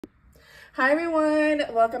Hi everyone,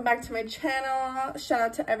 welcome back to my channel. Shout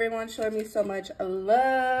out to everyone showing me so much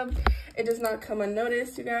love. It does not come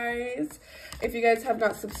unnoticed, you guys. If you guys have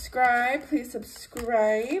not subscribed, please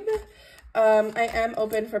subscribe. I am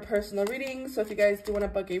open for personal readings, so if you guys do want to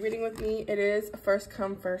book a reading with me, it is first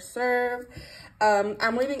come, first serve.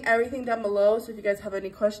 I'm leaving everything down below, so if you guys have any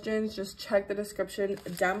questions, just check the description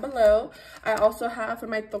down below. I also have for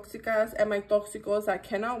my toxicas and my toxicos that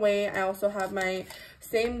cannot wait, I also have my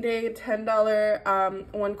same day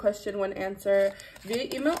 $10 one question, one answer via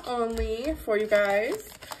email only for you guys.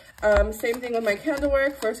 Same thing with my candle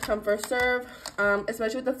work, first come, first serve,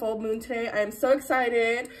 especially with the full moon today. I am so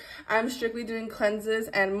excited. I'm strictly doing cleanses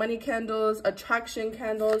and money candles, attraction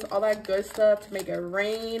candles, all that good stuff to make it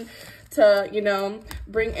rain, to, you know,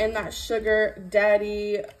 bring in that sugar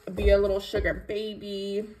daddy, be a little sugar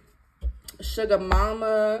baby, sugar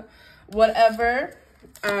mama, whatever,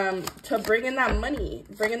 to bring in that money,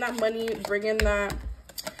 bring in that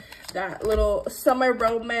little summer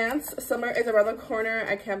romance. Summer is around the corner.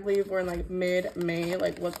 I can't believe we're in like mid-May.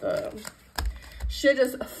 Like, what the shit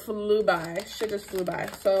just flew by.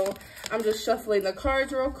 So I'm just shuffling the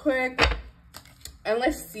cards real quick and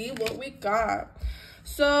let's see what we got.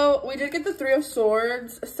 So we did get the Three of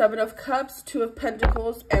Swords, Seven of Cups, Two of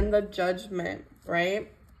Pentacles, and the Judgment,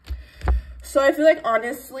 right? So I feel like,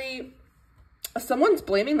 honestly, someone's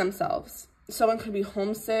blaming themselves. Someone could be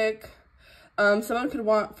homesick. Someone could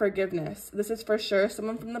want forgiveness. This is for sure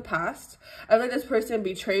someone from the past. I feel like this person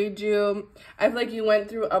betrayed you. I feel like you went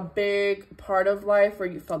through a big part of life where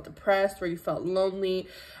you felt depressed, where you felt lonely.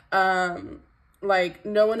 Like,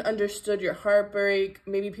 no one understood your heartbreak.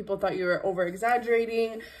 Maybe people thought you were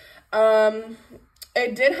over-exaggerating.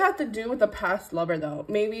 It did have to do with a past lover, though.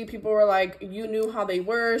 Maybe people were like, you knew how they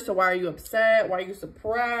were, so why are you upset? Why are you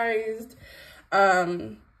surprised?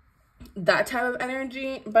 That type of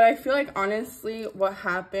energy. But I feel like, honestly, what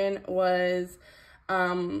happened was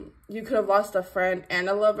you could have lost a friend and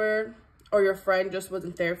a lover, or your friend just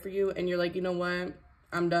wasn't there for you and you're like, you know what,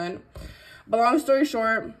 I'm done. But long story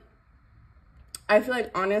short, I feel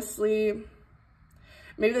like, honestly,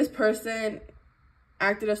 maybe this person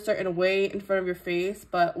acted a certain way in front of your face,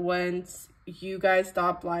 but once you guys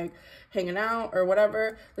stopped like hanging out or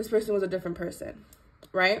whatever, this person was a different person,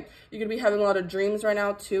 right? You could be having a lot of dreams right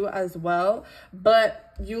now too as well, but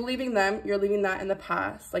you leaving them, you're leaving that in the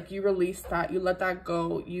past. Like, you released that, you let that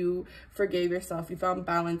go, you forgave yourself, you found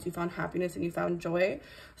balance, you found happiness, and you found joy.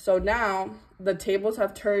 So now the tables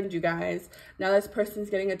have turned, you guys. Now this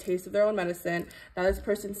person's getting a taste of their own medicine. Now this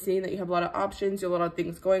person's seeing that you have a lot of options, you have a lot of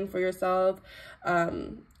things going for yourself.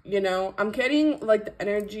 You know, I'm getting like the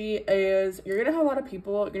energy is you're gonna have a lot of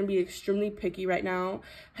people. You're gonna be extremely picky right now.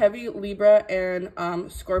 Heavy Libra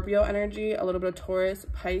and Scorpio energy, a little bit of Taurus,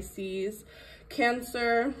 Pisces,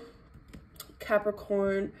 Cancer,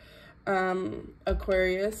 Capricorn,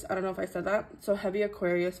 Aquarius. I don't know if I said that. So heavy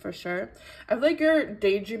Aquarius for sure. I feel like you're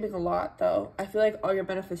daydreaming a lot though. I feel like all your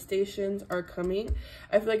manifestations are coming.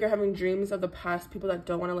 I feel like you're having dreams of the past, people that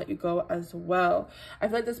don't want to let you go as well. I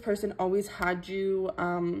feel like this person always had you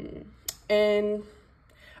in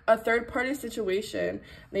a third-party situation.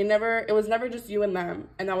 It was never just you and them,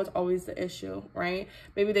 and that was always the issue, right?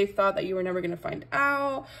 Maybe they thought that you were never gonna find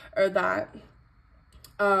out, or that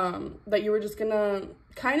that you were just gonna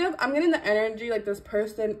kind of, I'm getting the energy like this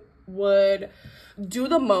person would do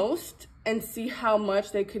the most and see how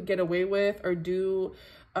much they could get away with, or do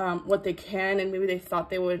what they can, and maybe they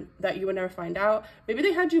thought that you would never find out. Maybe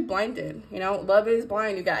they had you blinded. You know, love is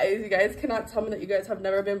blind, you guys cannot tell me that you guys have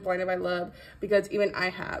never been blinded by love, because even I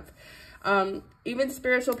have. Even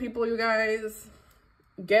spiritual people, you guys,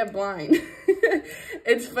 get blind.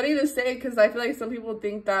 It's funny to say, because I feel like some people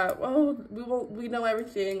think that, well, we know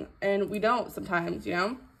everything, and we don't sometimes, you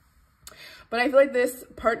know. But I feel like this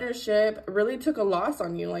partnership really took a loss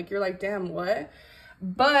on you. Like, you're like, damn, what?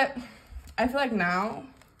 But I feel like now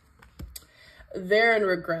they're in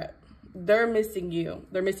regret. They're missing you.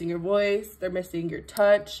 They're missing your voice. They're missing your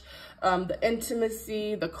touch, the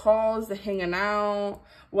intimacy, the calls, the hanging out,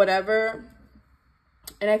 whatever.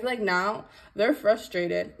 And I feel like now they're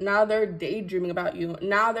frustrated. Now they're daydreaming about you.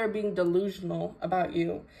 Now they're being delusional about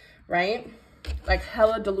you, right? Like,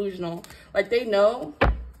 hella delusional. Like, they know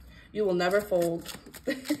you will never fold.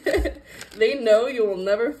 They know you will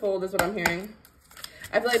never fold is what I'm hearing.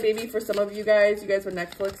 I feel like maybe for some of you guys would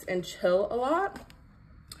Netflix and chill a lot.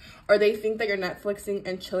 Or they think that you're Netflixing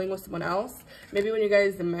and chilling with someone else. Maybe when you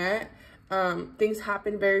guys met, things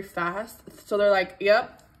happen very fast. So they're like,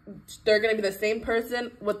 yep, they're going to be the same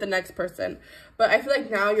person with the next person. But I feel like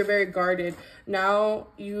now you're very guarded. Now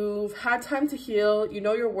you've had time to heal. You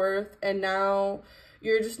know your worth. And now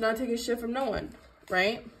you're just not taking shit from no one,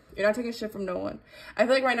 right? You're not taking shit from no one. I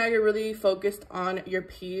feel like right now you're really focused on your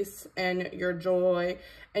peace and your joy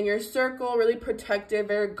and your circle, really protective,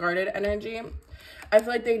 very guarded energy. I feel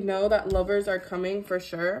like they know that lovers are coming for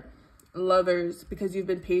sure. Lovers, because you've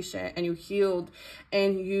been patient and you healed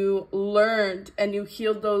and you learned and you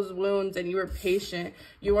healed those wounds and you were patient.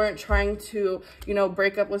 You weren't trying to, you know,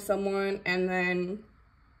 break up with someone and then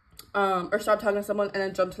or stop talking to someone and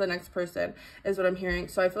then jump to the next person is what I'm hearing.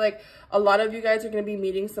 So I feel like a lot of you guys are going to be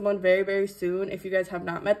meeting someone very, very soon. If you guys have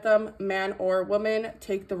not met them, man or woman,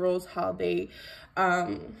 take the roles how they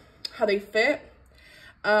fit.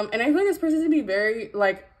 And I feel like this person's gonna be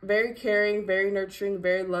very caring, very nurturing,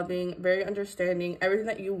 very loving, very understanding, everything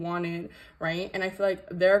that you wanted, right? And I feel like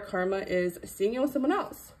their karma is seeing you with someone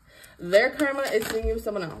else. Their karma is seeing you with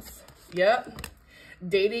someone else. Yep.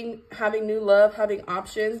 Dating, having new love, having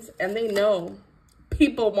options, and they know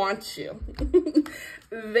people want you.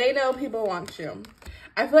 They know people want you.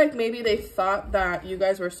 I feel like maybe they thought that you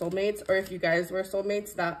guys were soulmates, or if you guys were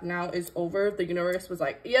soulmates, that now is over. The universe was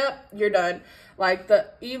like, yep, you're done. Like,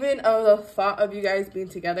 even of the thought of you guys being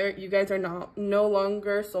together, you guys are no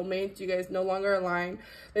longer soulmates. You guys no longer align.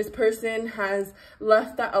 This person has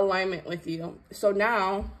left that alignment with you. So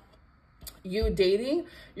now, you dating,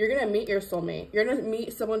 you're going to meet your soulmate. You're going to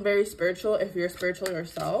meet someone very spiritual if you're spiritual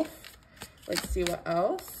yourself. Let's see what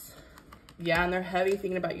else. Yeah, and they're heavy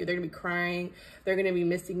thinking about you. They're going to be crying. They're going to be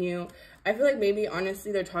missing you. I feel like maybe,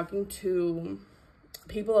 honestly, they're talking to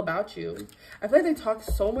people about you. I feel like they talk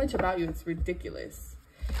so much about you. It's ridiculous.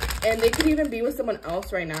 And they could even be with someone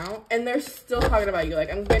else right now, and they're still talking about you.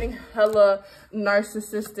 Like, I'm getting hella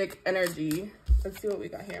narcissistic energy. Let's see what we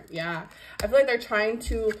got here. Yeah. I feel like they're trying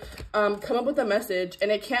to come up with a message, and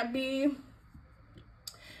it can't be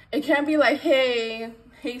like, hey,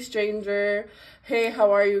 stranger, hey,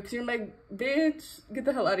 how are you? Because you're like, bitch, get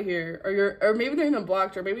the hell out of here. Or maybe they're even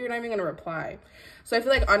blocked, or maybe you're not even gonna reply. So I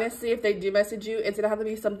feel like, honestly, if they do message you, it's gonna have to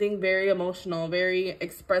be something very emotional, very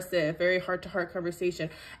expressive, very heart-to-heart conversation.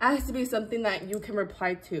 It has to be something that you can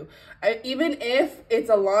reply to. Even if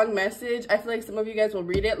it's a long message, I feel like some of you guys will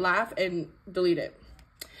read it, laugh, and delete it.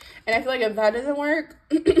 And I feel like if that doesn't work,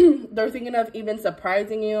 they're thinking of even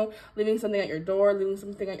surprising you, leaving something at your door, leaving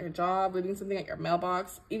something at your job, leaving something at your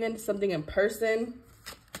mailbox, even something in person.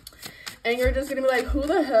 And you're just going to be like, who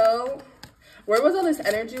the hell? Where was all this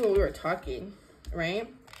energy when we were talking, right?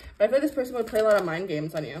 But I feel like this person would play a lot of mind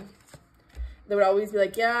games on you. They would always be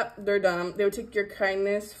like, yeah, they're dumb. They would take your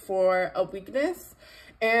kindness for a weakness.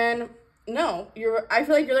 And no, I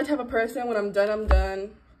feel like you're the type of person, when I'm done, I'm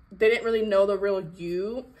done. They didn't really know the real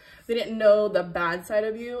you. They didn't know the bad side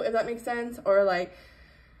of you, if that makes sense. Or like,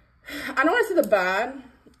 I don't want to say the bad,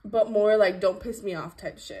 but more like, don't piss me off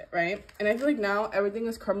type shit, right? And I feel like now everything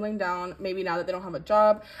is crumbling down. Maybe now that they don't have a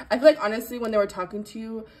job. I feel like, honestly, when they were talking to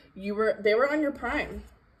you, they were on your prime.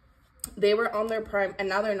 They were on their prime, and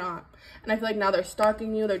now they're not. And I feel like now they're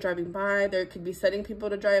stalking you. They're driving by. They could be setting people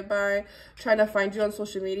to drive by, trying to find you on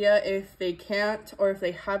social media. If they can't, or if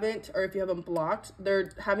they haven't, or if you haven't blocked,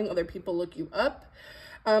 they're having other people look you up.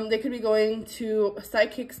 They could be going to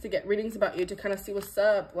psychics to get readings about you, to kind of see what's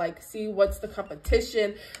up, like see what's the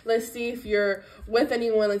competition. Let's see if you're with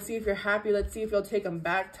anyone. Let's see if you're happy. Let's see if you'll take them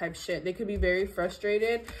back type shit. They could be very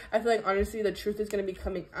frustrated. I feel like, honestly, the truth is going to be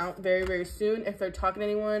coming out very, very soon. If they're talking to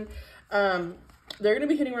anyone, they're going to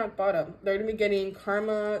be hitting rock bottom. They're going to be getting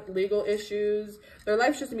karma, legal issues. Their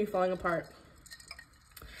life's just going to be falling apart.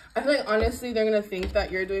 I feel like, honestly, they're going to think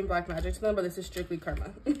that you're doing black magic to them, but this is strictly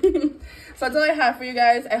karma. So that's all I have for you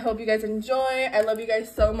guys. I hope you guys enjoy. I love you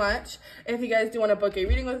guys so much. If you guys do want to book a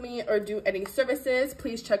reading with me or do any services,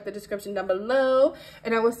 please check the description down below.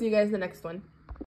 And I will see you guys in the next one.